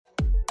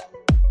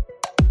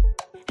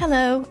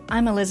Hello,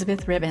 I'm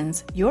Elizabeth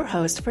Ribbons, your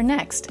host for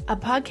Next, a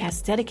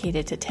podcast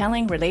dedicated to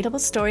telling relatable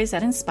stories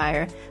that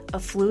inspire a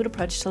fluid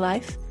approach to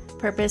life,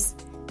 purpose,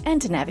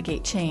 and to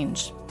navigate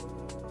change.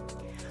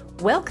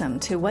 Welcome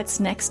to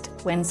What's Next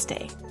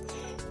Wednesday,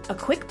 a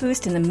quick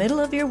boost in the middle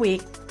of your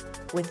week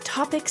with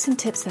topics and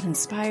tips that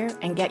inspire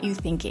and get you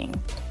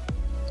thinking.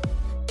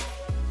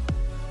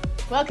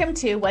 Welcome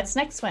to What's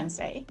Next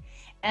Wednesday,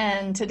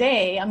 and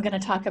today I'm going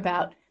to talk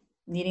about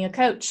needing a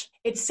coach.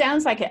 It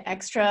sounds like an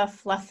extra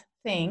fluff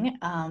thing,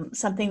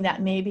 something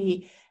that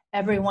maybe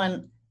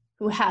everyone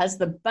who has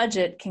the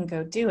budget can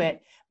go do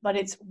it, but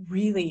it's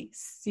really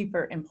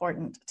super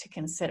important to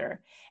consider.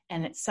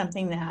 And it's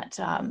something that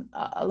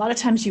a lot of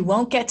times you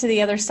won't get to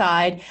the other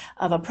side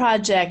of a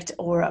project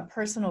or a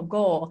personal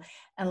goal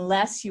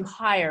unless you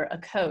hire a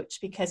coach,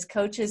 because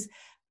coaches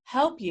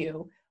help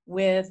you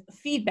with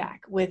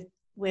feedback, with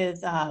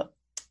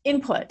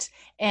input,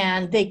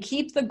 and they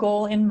keep the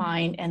goal in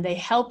mind, and they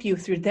help you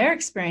through their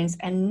experience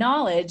and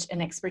knowledge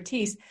and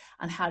expertise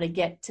on how to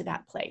get to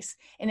that place.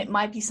 And it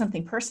might be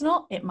something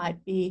personal, it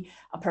might be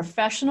a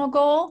professional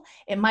goal,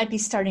 it might be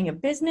starting a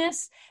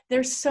business.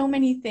 There's so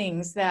many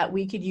things that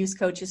we could use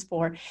coaches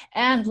for.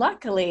 And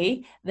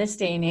luckily, this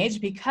day and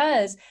age,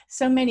 because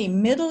so many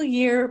middle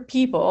year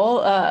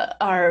people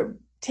are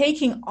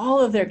taking all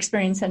of their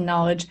experience and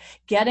knowledge,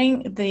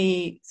 getting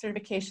the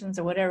certifications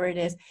or whatever it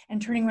is,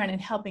 and turning around and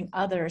helping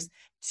others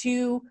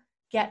to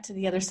get to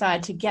the other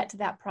side, to get to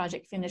that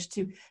project finish,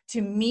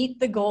 to meet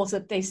the goals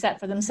that they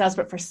set for themselves,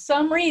 but for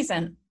some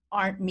reason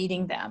aren't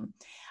meeting them.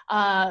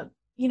 I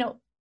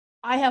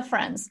have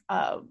friends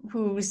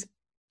whose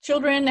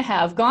children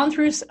have gone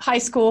through high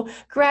school,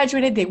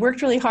 graduated, they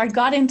worked really hard,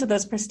 got into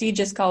those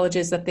prestigious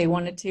colleges that they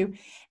wanted to,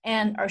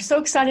 and are so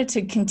excited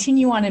to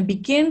continue on and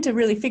begin to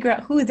really figure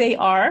out who they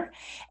are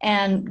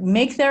and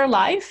make their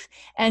life,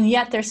 and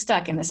yet they're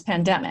stuck in this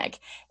pandemic.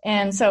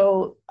 And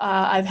so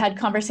I've had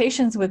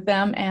conversations with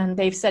them, and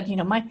they've said,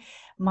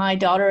 my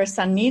daughter or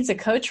son needs a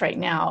coach right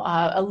now,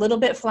 a little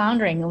bit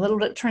floundering, a little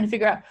bit trying to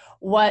figure out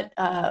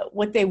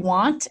what they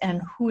want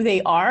and who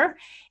they are.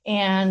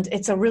 And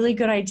it's a really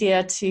good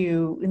idea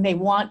and they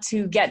want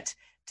to get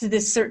to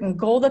this certain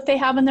goal that they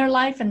have in their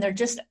life, and they're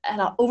just at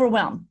an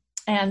overwhelm.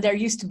 And they're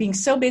used to being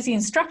so busy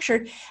and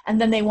structured, and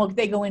then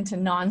they go into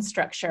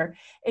non-structure.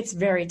 It's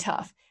very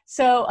tough.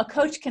 So a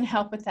coach can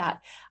help with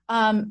that.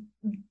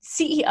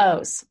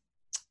 CEOs,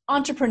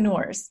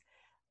 entrepreneurs,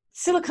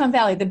 Silicon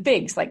Valley, the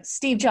bigs like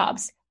Steve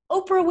Jobs,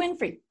 Oprah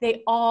Winfrey,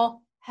 they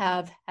all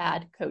have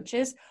had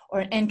coaches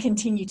and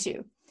continue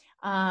to.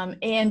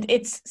 And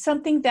it's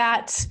something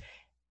that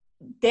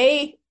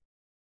they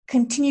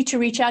continue to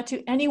reach out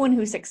to. Anyone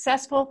who's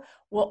successful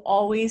will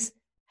always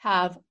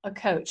have a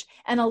coach.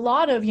 And a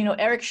lot of,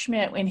 Eric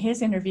Schmidt, in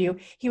his interview,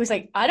 he was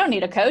like, I don't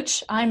need a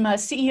coach. I'm a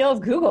CEO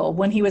of Google.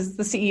 When he was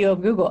the CEO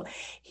of Google,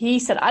 he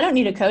said, I don't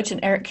need a coach. And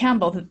Eric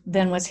Campbell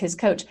then was his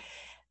coach.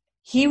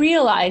 He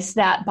realized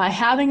that by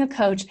having a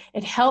coach,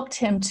 it helped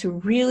him to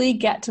really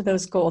get to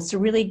those goals, to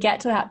really get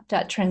to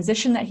that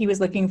transition that he was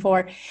looking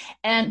for,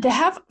 and to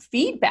have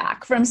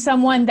feedback from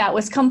someone that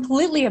was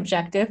completely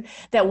objective,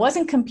 that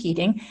wasn't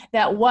competing,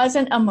 that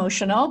wasn't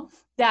emotional,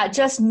 that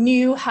just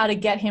knew how to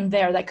get him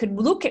there, that could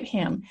look at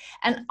him.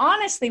 And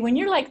honestly, when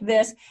you're like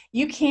this,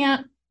 you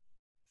can't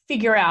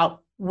figure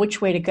out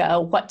which way to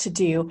go, what to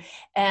do.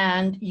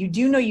 And you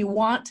do know you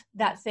want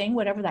that thing,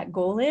 whatever that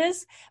goal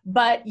is,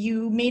 but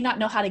you may not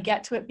know how to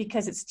get to it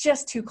because it's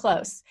just too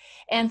close.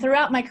 And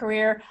throughout my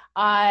career,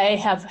 I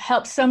have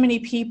helped so many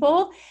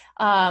people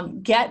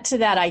get to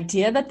that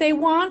idea that they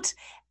want,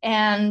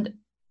 and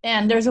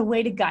there's a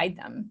way to guide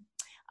them.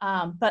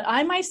 But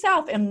I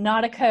myself am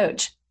not a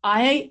coach.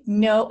 I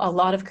know a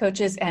lot of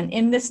coaches, and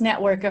in this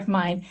network of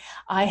mine,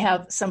 I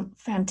have some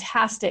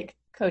fantastic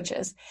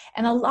coaches,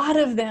 and a lot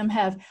of them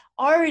have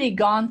already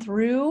gone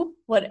through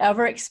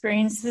whatever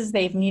experiences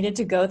they've needed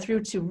to go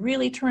through to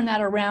really turn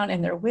that around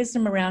and their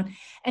wisdom around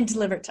and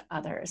deliver it to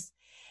others.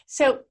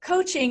 So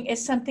coaching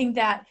is something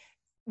that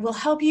will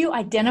help you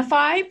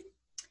identify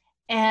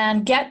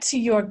and get to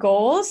your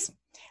goals.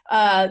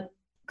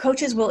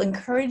 Coaches will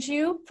encourage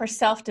you for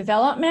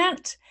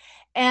self-development,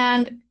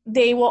 and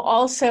they will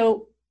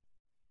also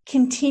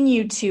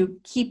continue to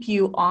keep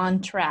you on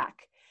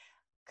track.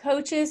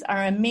 Coaches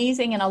are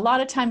amazing, and a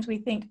lot of times we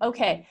think,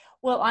 okay,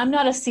 well, I'm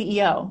not a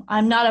CEO,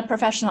 I'm not a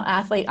professional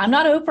athlete, I'm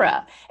not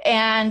Oprah,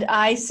 and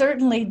I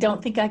certainly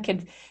don't think I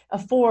could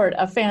afford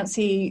a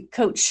fancy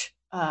coach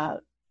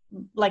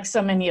like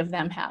so many of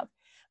them have.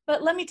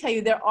 But let me tell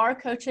you, there are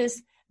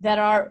coaches that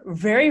are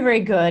very,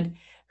 very good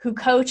who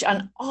coach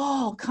on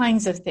all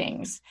kinds of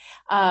things.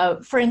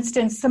 For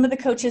instance, some of the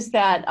coaches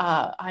that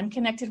I'm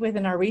connected with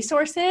in our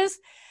resources,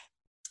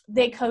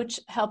 they coach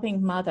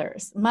helping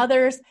mothers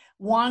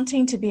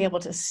wanting to be able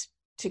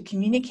to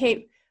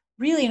communicate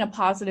really in a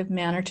positive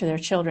manner to their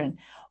children,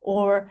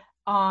 or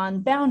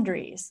on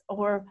boundaries,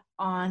 or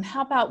on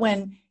how about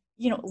when,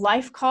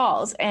 life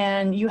calls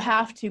and you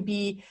have to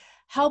be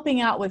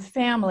helping out with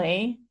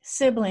family,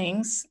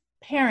 siblings,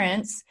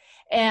 parents,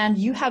 and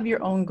you have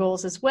your own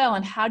goals as well.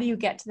 And how do you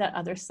get to that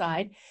other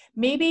side?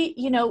 Maybe,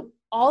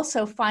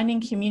 also finding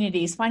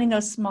communities, finding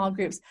those small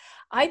groups.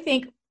 I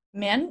think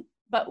men,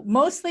 but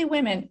mostly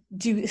women,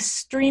 do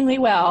extremely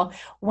well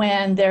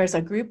when there's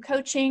a group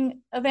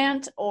coaching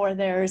event or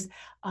there's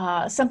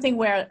something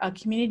where a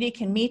community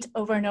can meet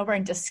over and over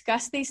and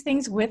discuss these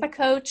things with a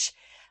coach.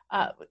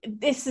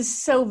 This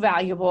is so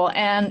valuable,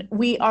 and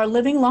we are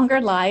living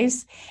longer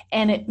lives,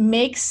 and it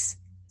makes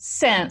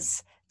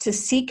sense to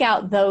seek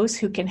out those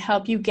who can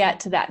help you get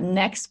to that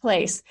next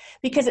place,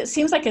 because it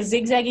seems like a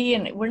zigzaggy,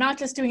 and we're not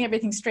just doing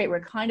everything straight.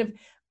 We're kind of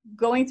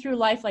going through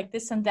life like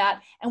this and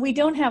that, and we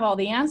don't have all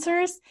the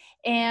answers.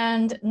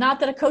 And not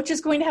that a coach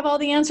is going to have all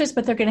the answers,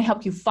 but they're going to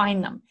help you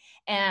find them.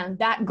 And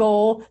that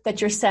goal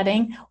that you're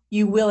setting,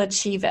 you will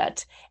achieve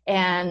it.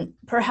 And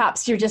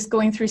perhaps you're just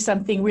going through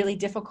something really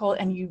difficult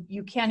and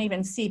you can't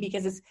even see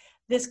because it's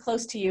this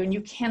close to you and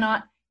you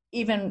cannot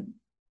even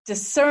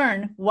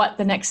discern what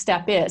the next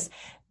step is.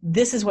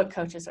 This is what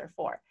coaches are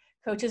for.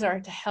 Coaches are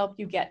to help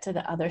you get to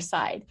the other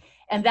side.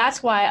 And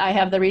that's why I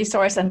have the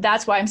resource, and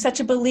that's why I'm such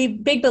a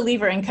big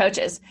believer in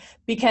coaches,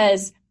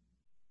 because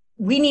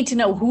we need to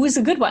know who's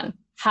a good one.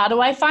 How do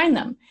I find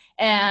them?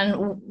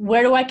 And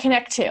where do I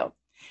connect to?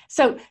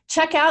 So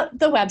check out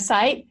the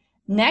website,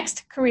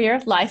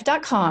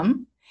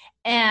 nextcareerlife.com,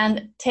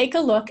 and take a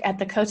look at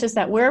the coaches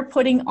that we're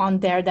putting on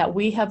there that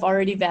we have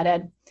already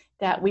vetted,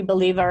 that we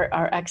believe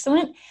are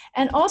excellent.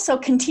 And also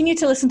continue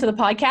to listen to the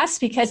podcast,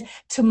 because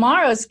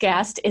tomorrow's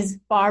guest is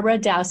Barbara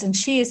Doust, and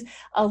she is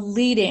a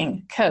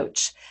leading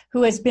coach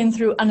who has been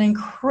through an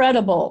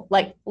incredible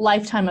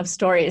lifetime of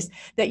stories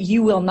that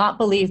you will not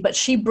believe, but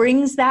she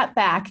brings that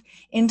back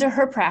into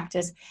her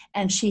practice,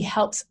 and she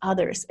helps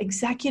others,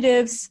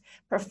 executives,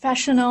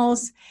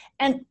 professionals,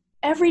 and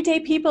everyday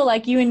people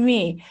like you and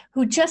me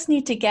who just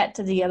need to get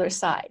to the other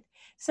side.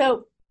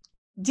 So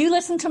do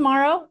listen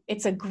tomorrow.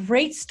 It's a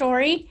great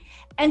story.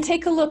 And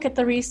take a look at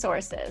the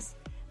resources.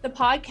 The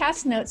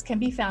podcast notes can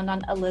be found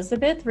on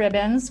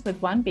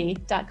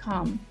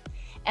elizabethribbons.com.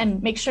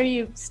 And make sure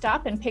you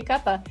stop and pick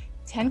up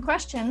 10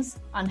 questions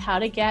on how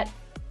to get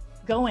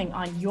going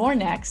on your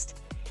next,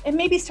 and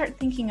maybe start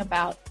thinking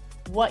about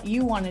what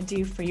you want to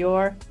do for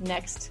your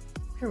next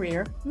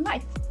career in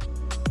life.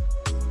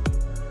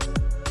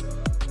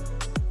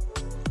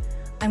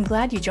 I'm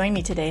glad you joined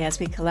me today as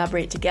we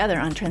collaborate together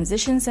on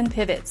transitions and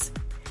pivots.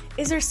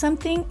 Is there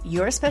something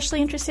you're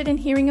especially interested in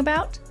hearing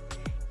about?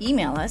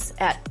 Email us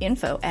at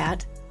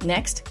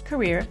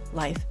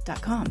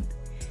info@nextcareerlife.com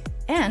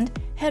and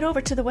head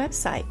over to the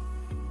website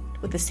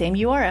with the same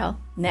URL,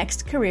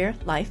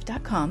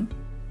 nextcareerlife.com,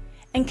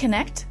 and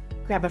connect,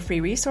 grab a free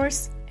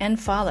resource, and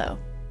follow.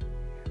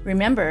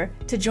 Remember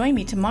to join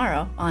me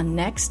tomorrow on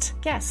Next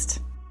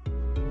Guest.